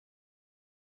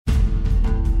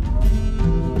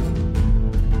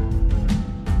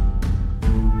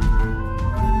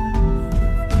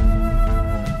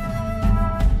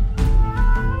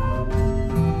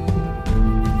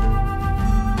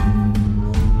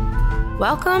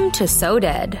Welcome to So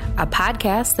Dead, a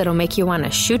podcast that'll make you want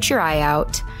to shoot your eye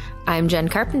out. I'm Jen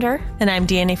Carpenter. And I'm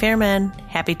Deannie Fairman.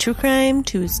 Happy True Crime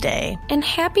Tuesday. And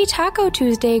happy Taco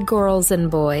Tuesday, girls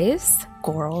and boys.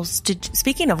 Girls.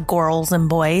 Speaking of girls and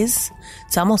boys,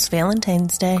 it's almost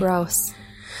Valentine's Day. Gross.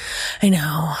 I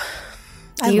know.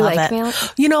 Do you like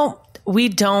Valentine's? You know, we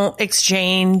don't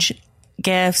exchange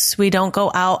gifts. We don't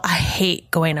go out. I hate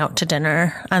going out to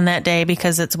dinner on that day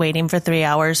because it's waiting for 3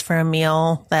 hours for a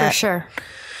meal. For sure.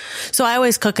 So I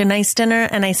always cook a nice dinner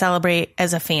and I celebrate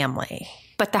as a family.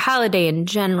 But the holiday in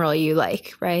general you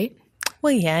like, right?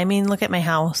 Well, yeah. I mean, look at my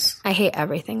house. I hate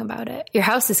everything about it. Your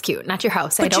house is cute, not your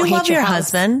house. But I don't you hate love your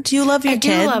house. husband. Do you love your kids?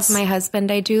 I do love my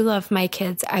husband. I do love my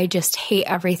kids. I just hate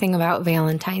everything about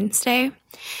Valentine's Day.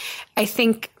 I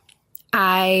think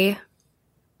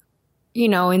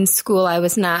in school, I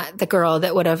was not the girl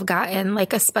that would have gotten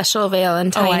like a special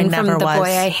Valentine from the boy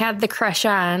I had the crush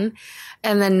on.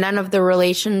 And then none of the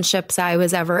relationships I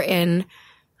was ever in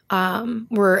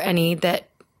were any that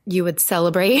you would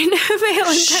celebrate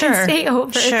Valentine's Day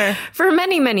over for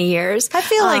many, many years. I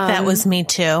feel like that was me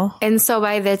too. And so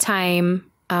by the time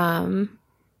my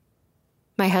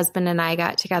husband and I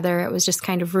got together, it was just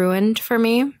kind of ruined for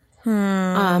me.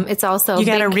 It's also you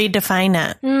got to redefine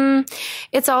it.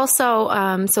 It's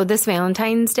also so this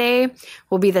Valentine's Day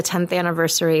will be the 10th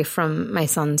anniversary from my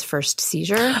son's first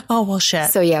seizure. Oh well, shit.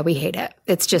 So yeah, we hate it.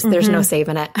 It's just there's no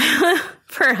saving it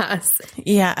for us.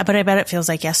 Yeah, but I bet it feels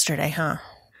like yesterday, huh?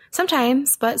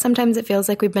 Sometimes, but sometimes it feels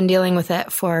like we've been dealing with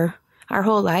it for our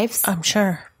whole lives. I'm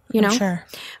sure. You know? I'm sure.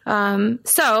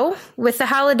 So with the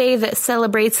holiday that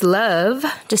celebrates love,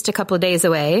 just a couple of days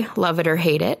away, love it or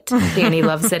hate it. Danny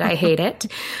loves it. I hate it.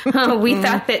 We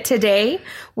thought that today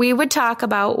we would talk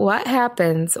about what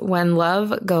happens when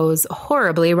love goes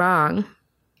horribly wrong.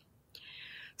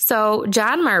 So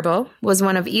John Marble was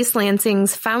one of East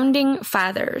Lansing's founding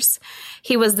fathers.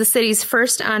 He was the city's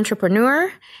first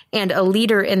entrepreneur and a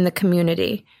leader in the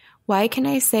community. Why can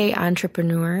I say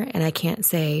entrepreneur and I can't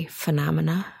say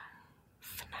phenomena?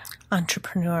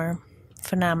 Entrepreneur.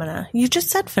 Phenomena. You just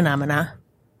said phenomena.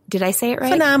 Did I say it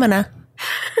right? Phenomena.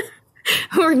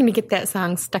 We're going to get that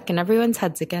song stuck in everyone's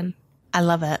heads again. I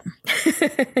love it.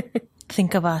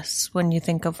 Think of us when you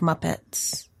think of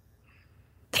Muppets.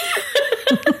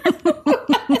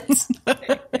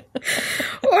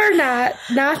 Or not.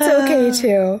 Not's okay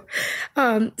too.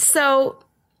 So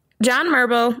John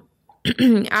Marble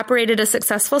operated a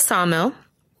successful sawmill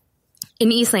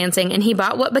in East Lansing, and he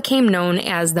bought what became known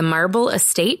as the Marble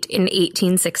Estate in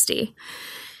 1860.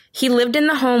 He lived in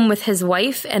the home with his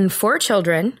wife and 4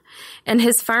 children, and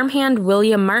his farmhand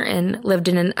William Martin lived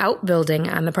in an outbuilding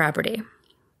on the property.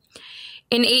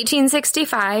 In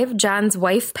 1865, John's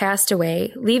wife passed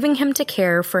away, leaving him to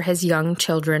care for his young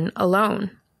children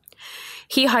alone.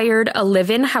 He hired a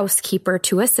live-in housekeeper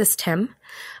to assist him,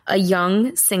 a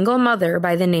young single mother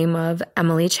by the name of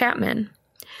Emily Chapman.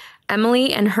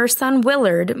 Emily and her son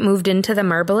Willard moved into the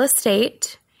Marble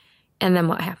Estate, and then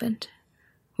what happened?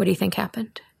 What do you think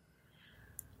happened?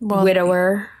 Well,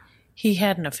 widower. He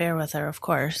had an affair with her, of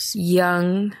course.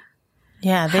 Young.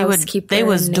 Yeah, they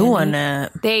was doing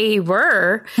it. They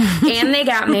were, and they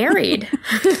got married.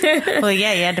 Well,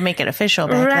 yeah, you had to make it official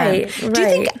back then. Right. Do you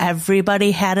think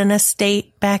everybody had an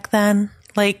estate back then?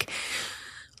 Like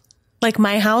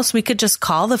my house, we could just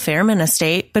call the Fairman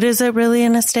estate, but is it really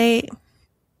an estate?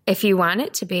 If you want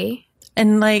it to be.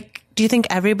 And do you think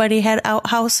everybody had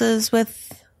outhouses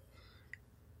with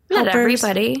Not helpers?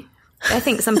 Everybody. I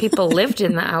think some people lived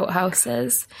in the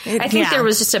outhouses. I think there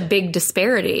was just a big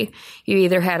disparity. You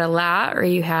either had a lot or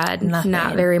you had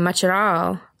not very much at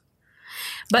all.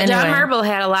 But anyway, John Marble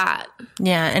had a lot.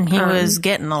 Yeah, and he was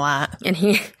getting a lot. And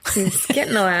he was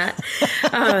getting a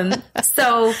lot.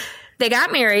 So they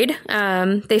got married.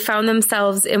 They found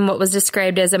themselves in what was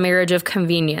described as a marriage of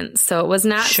convenience. So it was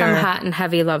not some hot and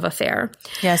heavy love affair.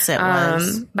 Yes, it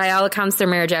was. By all accounts, their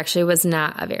marriage actually was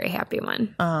not a very happy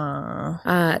one.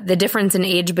 The difference in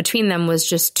age between them was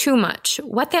just too much.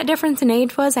 What that difference in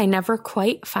age was, I never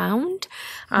quite found.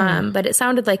 But it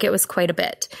sounded like it was quite a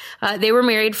bit. They were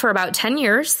married for about 10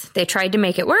 years. They tried to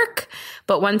make it work.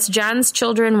 But once John's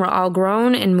children were all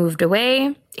grown and moved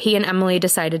away, he and Emily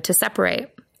decided to separate.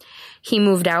 He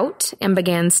moved out and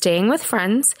began staying with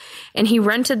friends, and he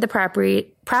rented the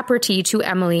property to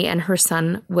Emily and her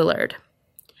son, Willard.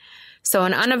 So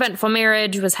an uneventful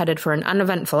marriage was headed for an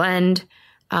uneventful end,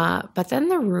 but then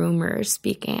the rumors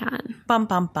began. Bum,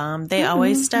 bum, bum. They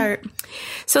always start.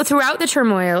 So throughout the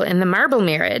turmoil in the Marble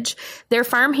marriage, their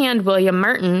farmhand, William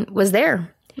Martin, was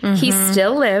there. He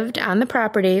still lived on the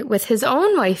property with his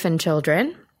own wife and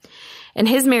children, and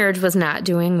his marriage was not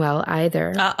doing well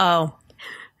either. Uh-oh.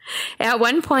 At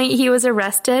one point, he was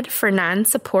arrested for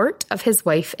non-support of his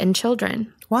wife and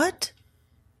children. What?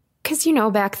 Because,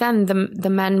 back then, the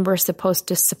men were supposed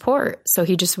to support. So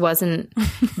he just wasn't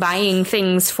buying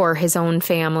things for his own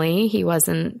family. He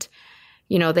wasn't,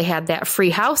 they had that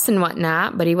free house and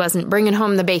whatnot, but he wasn't bringing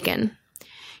home the bacon.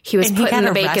 He was putting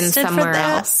the bacon somewhere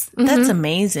else. That's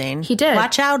amazing. He did.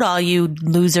 Watch out, all you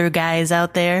loser guys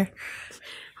out there.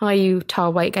 All you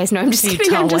tall white guys. No, I'm just kidding.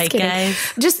 Tall I'm just white kidding.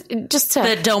 guys Just to...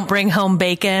 that don't bring home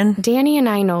bacon. Danny and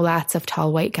I know lots of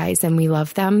tall white guys, and we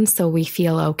love them, so we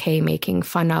feel okay making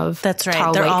fun of That's right.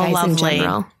 tall They're white all guys lovely. in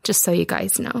general. Just so you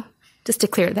guys know. Just to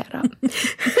clear that up.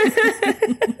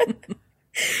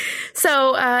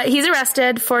 So he's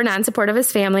arrested for non-support of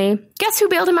his family. Guess who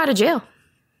bailed him out of jail?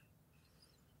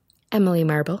 Emily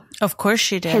Marble. Of course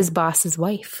she did. His boss's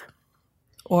wife.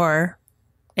 Or,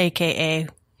 a.k.a.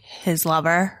 his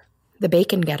lover. The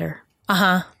bacon getter.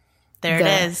 Uh-huh. There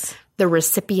it is. The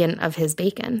recipient of his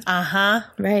bacon. Uh-huh.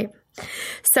 Right.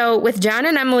 So with John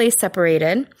and Emily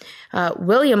separated,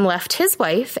 William left his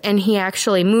wife, and he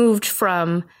actually moved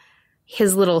from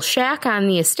his little shack on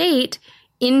the estate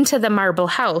into the Marble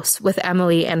house with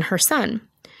Emily and her son,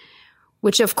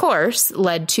 which of course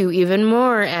led to even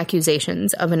more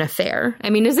accusations of an affair.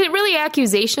 I mean, is it really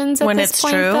accusations at when this it's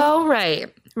point, true? though?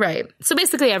 Right. So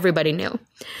basically everybody knew.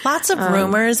 Lots of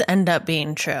rumors end up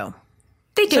being true.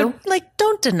 They do. So,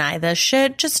 don't deny this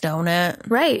shit. Just own it.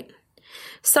 Right.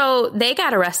 So they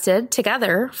got arrested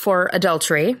together for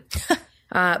adultery,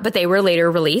 but they were later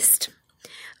released.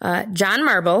 John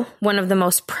Marble, one of the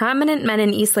most prominent men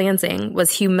in East Lansing,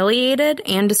 was humiliated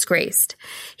and disgraced.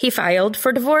 He filed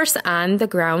for divorce on the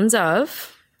grounds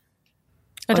of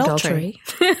adultery.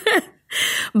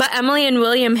 But Emily and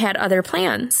William had other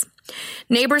plans.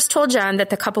 Neighbors told John that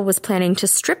the couple was planning to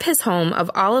strip his home of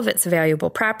all of its valuable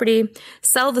property,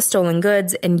 sell the stolen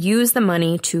goods, and use the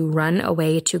money to run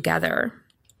away together.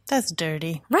 That's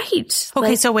dirty. Right.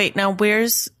 Okay, so wait. Now,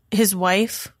 where's his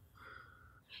wife?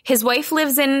 His wife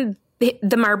lives in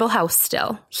the Marble house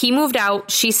still. He moved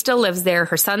out. She still lives there.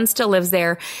 Her son still lives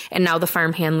there. And now the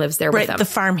farmhand lives there with them. The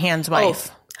farmhand's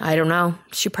wife. I don't know.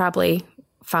 She probably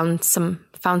found some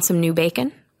new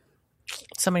bacon.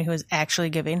 Somebody who is actually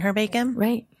giving her bacon?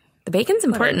 Right. The bacon's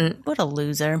important. What a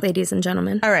loser. Ladies and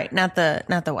gentlemen. All right, not the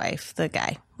wife, the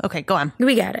guy. Okay, go on.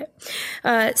 We got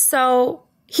it. So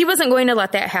he wasn't going to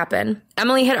let that happen.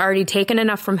 Emily had already taken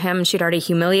enough from him. She'd already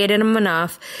humiliated him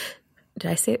enough.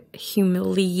 Did I say it?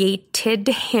 Humiliated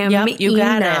him Yep, you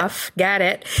enough. Got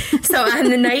it. So on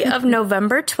the night of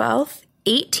November 12th,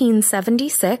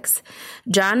 1876,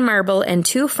 John Marble and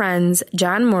two friends,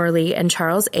 John Morley and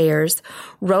Charles Ayers,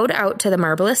 rode out to the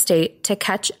Marble estate to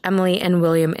catch Emily and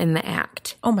William in the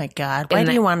act. Oh my God. Why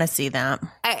do you want to see that?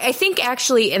 I think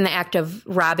actually in the act of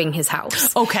robbing his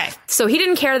house. Okay. So he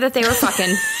didn't care that they were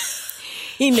fucking.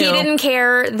 He didn't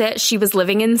care that she was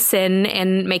living in sin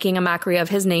and making a mockery of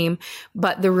his name,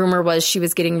 but the rumor was she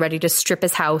was getting ready to strip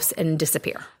his house and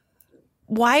disappear.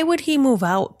 Why would he move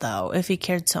out, though, if he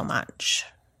cared so much?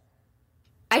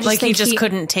 I just think he just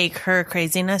couldn't take her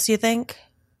craziness, you think?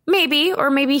 Maybe, or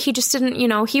maybe he just didn't,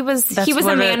 he was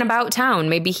a man about town.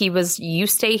 Maybe he was, you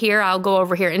stay here, I'll go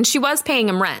over here. And she was paying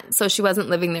him rent, so she wasn't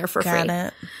living there for free.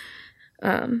 Got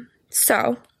it.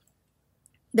 So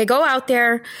they go out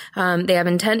there. They have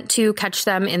intent to catch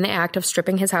them in the act of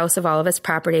stripping his house of all of his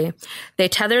property. They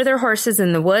tether their horses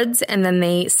in the woods, and then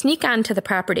they sneak onto the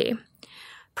property.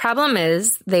 Problem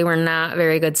is, they were not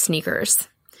very good sneakers.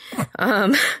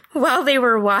 While they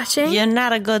were watching... You're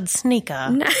not a good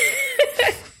sneaker.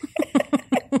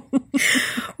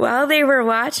 While they were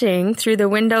watching through the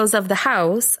windows of the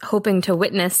house, hoping to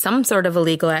witness some sort of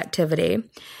illegal activity,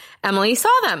 Emily saw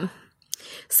them.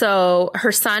 So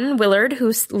her son, Willard,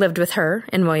 who lived with her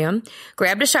and William,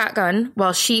 grabbed a shotgun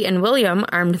while she and William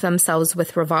armed themselves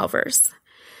with revolvers.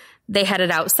 They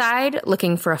headed outside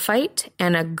looking for a fight,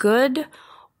 and a good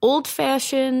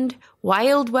old-fashioned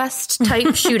Wild West type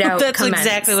shootout That's commenced.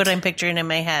 exactly what I'm picturing in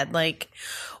my head. Like,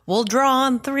 we'll draw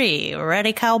on 3.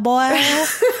 Ready, cowboy?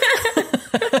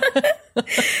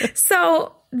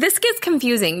 So this gets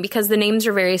confusing because the names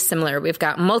are very similar. We've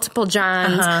got multiple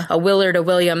Johns, a Willard, a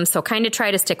William, so kind of try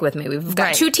to stick with me. We've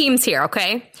got two teams here,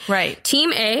 okay? Right.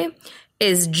 Team A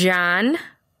is John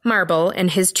Marble and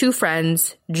his two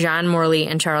friends, John Morley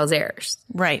and Charles Ayers.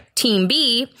 Right. Team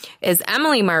B is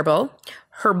Emily Marble,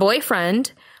 her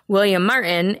boyfriend, William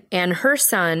Martin, and her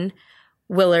son,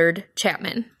 Willard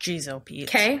Chapman. Jeez, oh, Pete.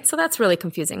 Okay, so that's really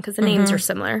confusing because the names are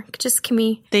similar. Just can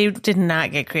we... They did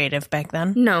not get creative back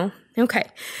then. No. Okay.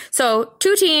 So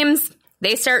 2 teams,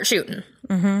 they start shooting.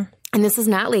 Mm-hmm. And this is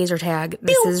not laser tag.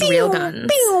 This is real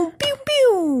guns. Pew, pew,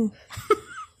 pew.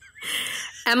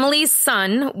 Emily's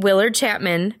son, Willard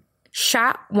Chapman,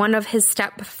 shot one of his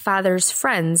stepfather's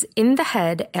friends in the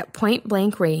head at point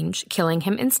blank range, killing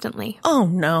him instantly. Oh,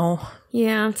 no.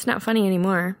 Yeah, it's not funny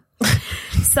anymore.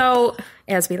 So,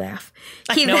 as we laugh.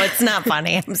 No, it's not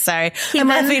funny. I'm sorry. I'm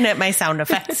laughing at my sound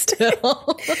effects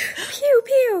still. Pew,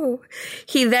 pew.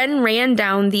 He then ran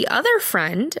down the other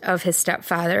friend of his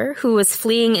stepfather, who was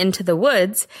fleeing into the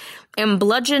woods, and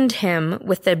bludgeoned him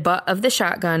with the butt of the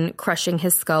shotgun, crushing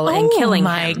his skull and killing him. Oh,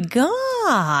 my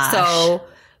gosh. So,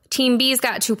 Team B's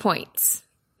got 2 points,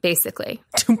 basically.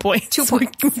 2 points. 2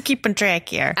 points. We're keeping track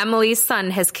here. Emily's son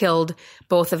has killed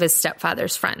both of his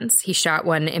stepfather's friends. He shot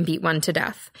one and beat one to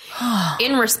death.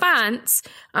 In response,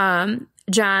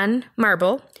 John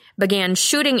Marble began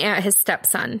shooting at his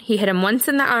stepson. He hit him once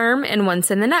in the arm and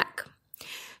once in the neck.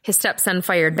 His stepson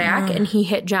fired back, and he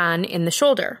hit John in the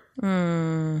shoulder.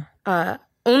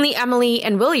 Only Emily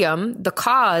and William, the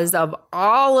cause of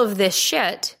all of this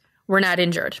shit, were not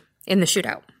injured in the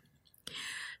shootout.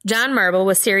 John Marble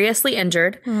was seriously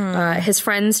injured. His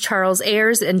friends Charles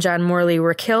Ayers and John Morley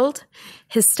were killed.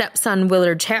 His stepson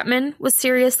Willard Chapman was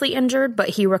seriously injured, but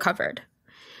he recovered.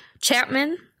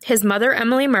 Chapman, his mother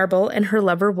Emily Marble, and her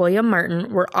lover William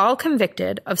Martin were all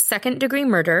convicted of second-degree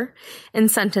murder and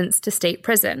sentenced to state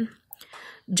prison.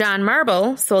 John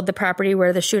Marble sold the property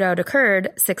where the shootout occurred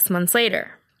 6 months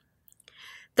later.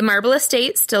 The Marble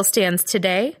estate still stands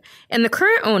today, and the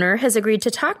current owner has agreed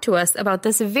to talk to us about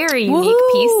this very unique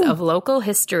piece of local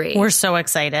history. We're so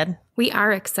excited. We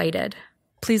are excited.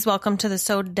 Please welcome to the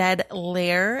So Dead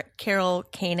lair, Carol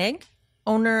Koenig,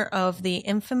 owner of the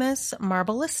infamous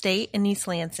Marble Estate in East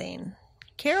Lansing.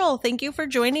 Carol, thank you for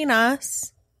joining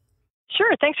us.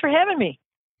 Sure, thanks for having me.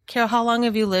 Carol, how long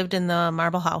have you lived in the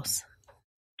Marble house?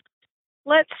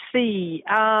 Let's see.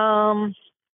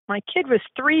 My kid was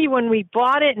 3 when we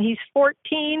bought it, and he's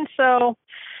 14, so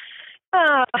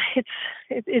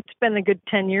it's been a good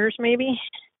 10 years maybe.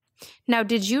 Now,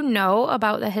 did you know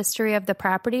about the history of the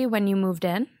property when you moved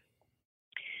in?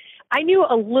 I knew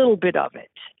a little bit of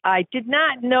it. I did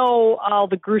not know all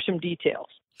the gruesome details.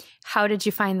 How did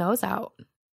you find those out?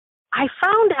 I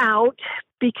found out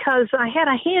because I had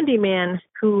a handyman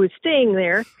who was staying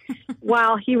there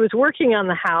while he was working on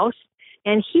the house,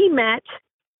 and he met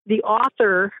the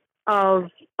author of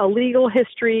A Legal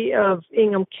History of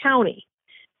Ingham County.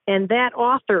 And that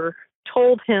author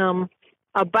told him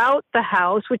about the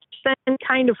house, which then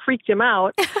kind of freaked him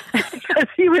out because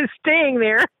he was staying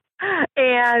there.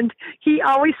 And he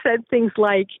always said things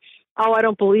like, oh, I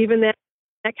don't believe in that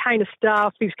kind of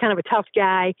stuff. He was kind of a tough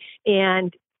guy.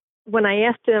 And when I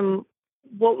asked him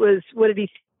what did he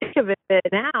think of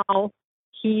it now,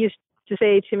 he used to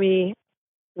say to me,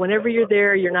 whenever you're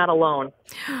there, you're not alone.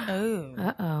 Oh.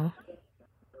 Uh-oh.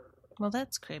 Well,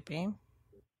 that's creepy.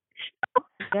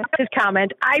 That's his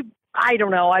comment. I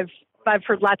don't know. I've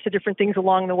heard lots of different things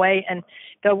along the way. And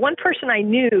the one person I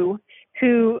knew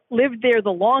who lived there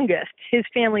the longest, his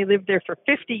family lived there for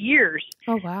 50 years,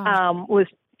 was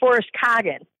Forrest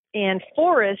Coggin. And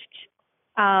Forrest,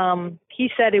 he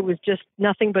said it was just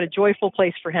nothing but a joyful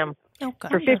place for him. Oh, God.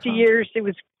 For 50 years, it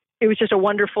was just a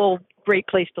wonderful, great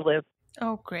place to live.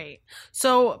 Oh, great.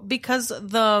 So because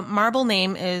the Marble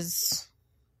name is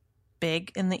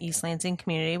big in the East Lansing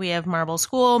community, we have Marble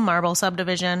School, Marble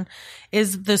Subdivision.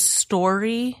 Is the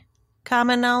story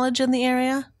common knowledge in the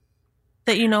area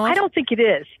that you know of? I don't think it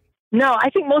is. No, I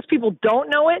think most people don't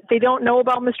know it. They don't know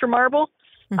about Mr. Marble,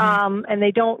 and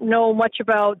they don't know much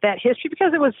about that history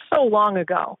because it was so long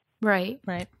ago. Right.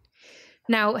 Right.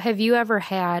 Now, have you ever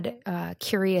had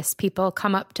curious people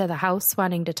come up to the house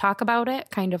wanting to talk about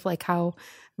it, kind of like how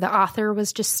the author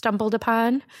was just stumbled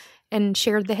upon and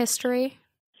shared the history?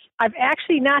 I've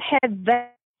actually not had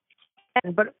that,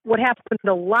 but what happened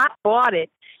a lot about it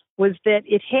was that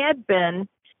it had been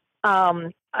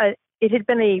a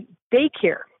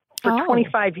daycare for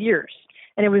 25 years,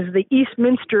 and it was the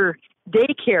Eastminster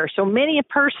daycare. So many a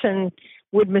person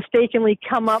would mistakenly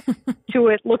come up to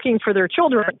it looking for their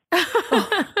children.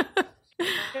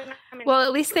 Well,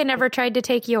 at least they never tried to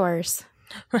take yours.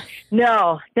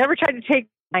 No, never tried to take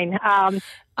mine.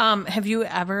 Have you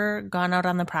ever gone out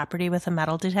on the property with a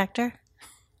metal detector?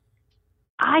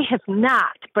 I have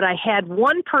not, but I had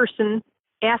one person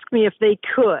ask me if they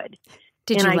could.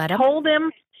 Did you let him?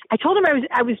 I told him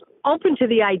I was open to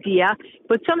the idea,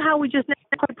 but somehow we just never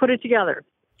quite put it together.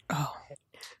 Oh.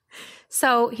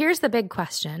 So here's the big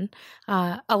question.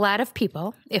 A lot of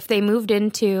people, if they moved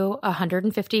into a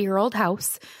 150-year-old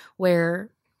house where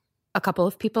a couple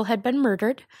of people had been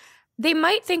murdered, they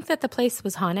might think that the place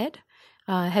was haunted.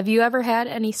 Have you ever had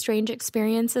any strange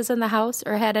experiences in the house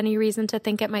or had any reason to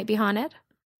think it might be haunted?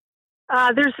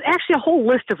 There's actually a whole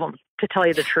list of them, to tell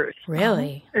you the truth.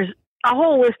 Really? There's a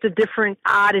whole list of different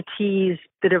oddities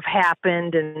that have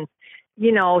happened, and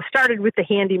started with the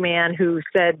handyman who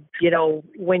said,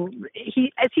 when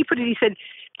as he put it, he said,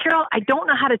 "Carol, I don't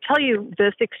know how to tell you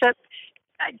this except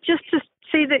just to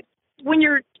say that when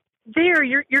you're there,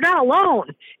 you're not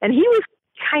alone." And he was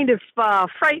kind of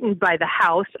frightened by the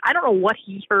house. I don't know what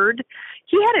he heard.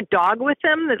 He had a dog with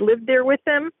him that lived there with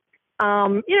him.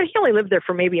 He only lived there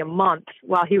for maybe a month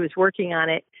while he was working on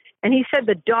it. And he said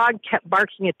the dog kept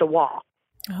barking at the wall.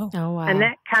 Oh, wow. And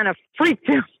that kind of freaked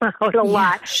him out a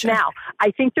lot. Sure. Now,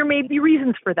 I think there may be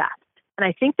reasons for that. And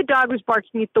I think the dog was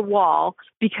barking at the wall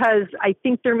because I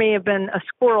think there may have been a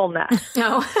squirrel nest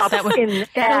up in the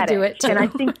that'll attic. do it too. And I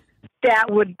think that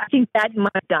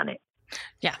might have done it.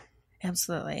 Yeah,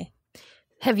 absolutely.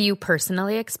 Have you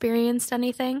personally experienced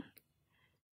anything?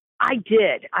 I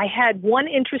did. I had one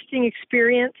interesting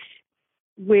experience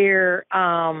where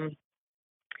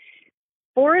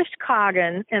Forrest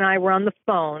Coggin and I were on the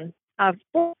phone.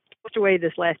 Forrest passed away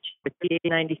this last year,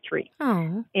 93.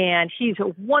 Oh. And he's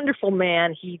a wonderful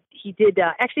man. He did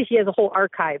actually he has a whole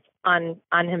archive on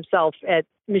himself at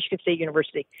Michigan State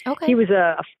University. Okay. He was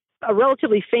a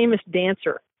relatively famous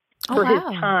dancer for his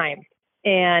wow. time,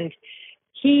 and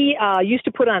he used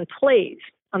to put on plays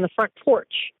on the front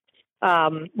porch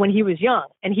when he was young,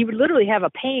 and he would literally have a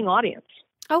paying audience.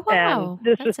 Oh, wow. And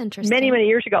this That's was interesting. many, many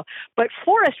years ago. But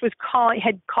Forrest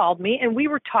had called me, and we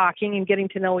were talking and getting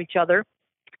to know each other.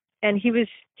 And he was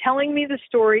telling me the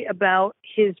story about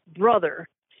his brother,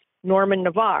 Norman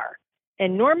Navarre.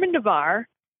 And Norman Navarre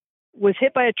was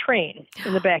hit by a train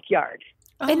in the backyard.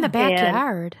 In the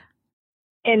backyard.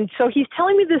 And so he's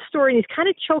telling me this story, and he's kind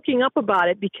of choking up about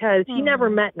it because he never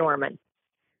met Norman.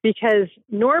 Because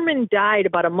Norman died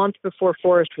about a month before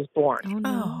Forrest was born. Oh,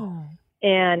 no.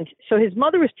 And so his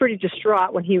mother was pretty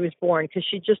distraught when he was born because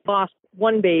she just lost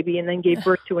one baby and then gave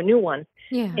birth to a new one.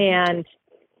 Yeah. And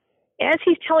as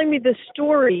he's telling me this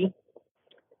story,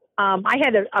 I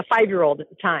had a 5-year-old at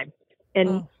the time,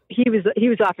 and he was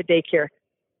off at daycare.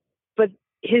 But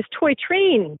his toy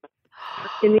train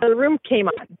in the other room came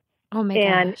on. Oh, my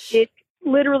and gosh. it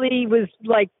literally was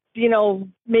like,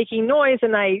 making noise.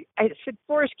 And I said,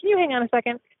 "Forrest, can you hang on a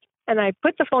second?" And I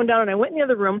put the phone down and I went in the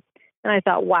other room. And I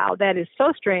thought, wow, that is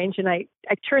so strange. And I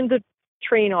turned the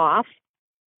train off,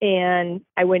 and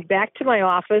I went back to my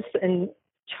office and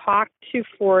talked to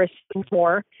Forrest some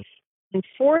more. And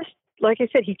Forrest, like I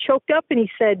said, he choked up and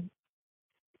he said,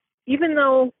 even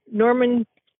though Norman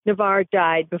Navarre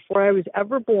died before I was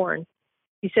ever born,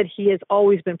 he said he has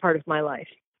always been part of my life.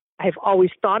 I have always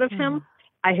thought of him.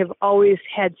 I have always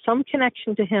had some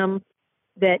connection to him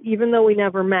that even though we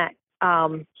never met,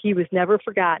 he was never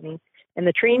forgotten. And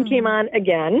the train came on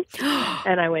again,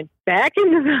 and I went back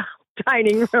into the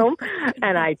dining room,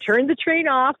 and I turned the train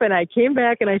off, and I came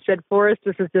back, and I said, "Forrest,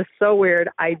 this is just so weird.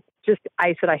 I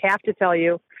said, I have to tell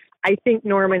you, I think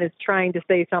Norman is trying to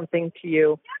say something to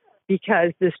you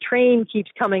because this train keeps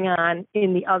coming on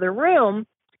in the other room."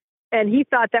 And he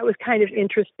thought that was kind of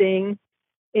interesting.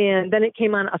 And then it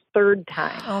came on a third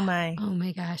time. Oh my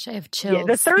gosh, I have chills. Yeah,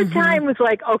 the third time was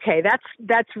like, okay,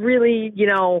 that's really,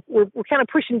 we're kind of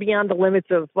pushing beyond the limits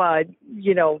of,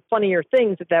 funnier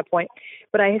things at that point.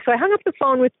 But I hung up the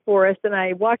phone with Forrest, and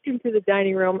I walked into the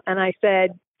dining room, and I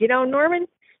said, Norman,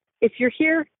 if you're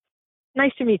here,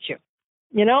 nice to meet you.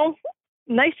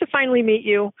 Nice to finally meet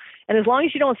you. And as long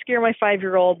as you don't scare my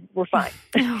 5-year-old, we're fine.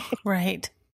 Right.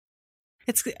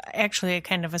 It's actually a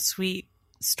kind of a sweet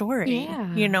story. Yeah.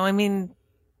 That's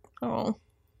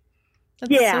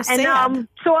yeah. so sad. And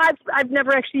so I've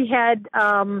never actually had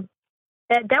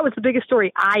that was the biggest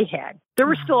story I had. There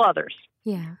were still others.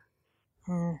 Yeah.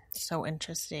 So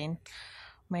interesting.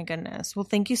 My goodness. Well,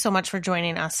 thank you so much for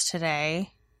joining us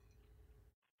today.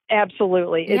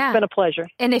 Absolutely. It's been a pleasure.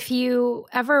 And if you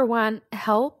ever want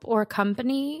help or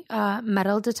company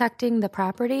metal detecting the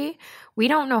property, we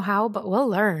don't know how, but we'll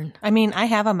learn. I mean, I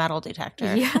have a metal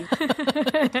detector. Yeah.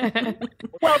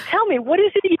 Well, tell me, what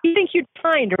is it you think you'd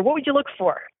find, or what would you look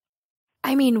for?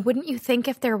 I mean, wouldn't you think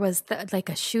if there was like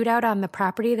a shootout on the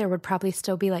property, there would probably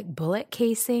still be like bullet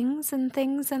casings and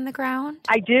things in the ground?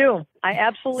 I do. I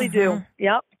absolutely do.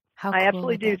 Yep. How I cool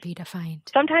absolutely would do. that be to find?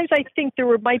 Sometimes I think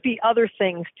there might be other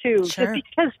things too. Sure. Just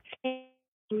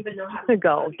because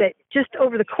ago that just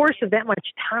over the course of that much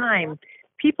time,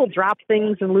 people drop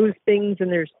things and lose things,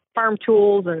 and there's farm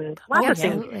tools and lots of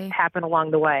things happen along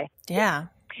the way. Yeah.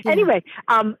 Anyway,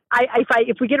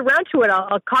 if we get around to it,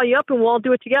 I'll call you up and we'll all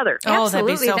do it together. Oh,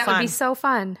 Absolutely. that'd be so fun. Would be so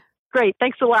fun. Great.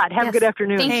 Thanks a lot. Have a good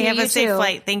afternoon. Thank Hey, you. have You a safe too.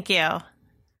 flight. Thank you.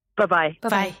 Bye-bye. Bye-bye.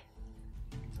 Bye.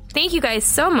 Thank you guys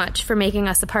so much for making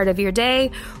us a part of your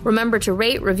day. Remember to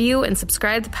rate, review, and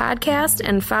subscribe to the podcast,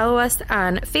 and follow us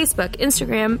on Facebook,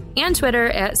 Instagram, and Twitter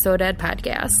at SoDead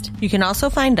Podcast. You can also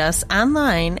find us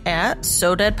online at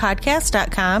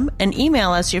sodeadpodcast.com and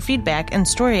email us your feedback and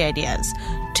story ideas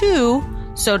to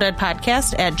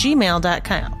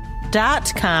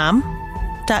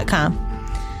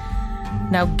sodeadpodcast@gmail.com.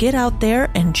 Now get out there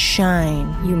and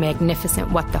shine. You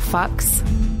magnificent what the fucks.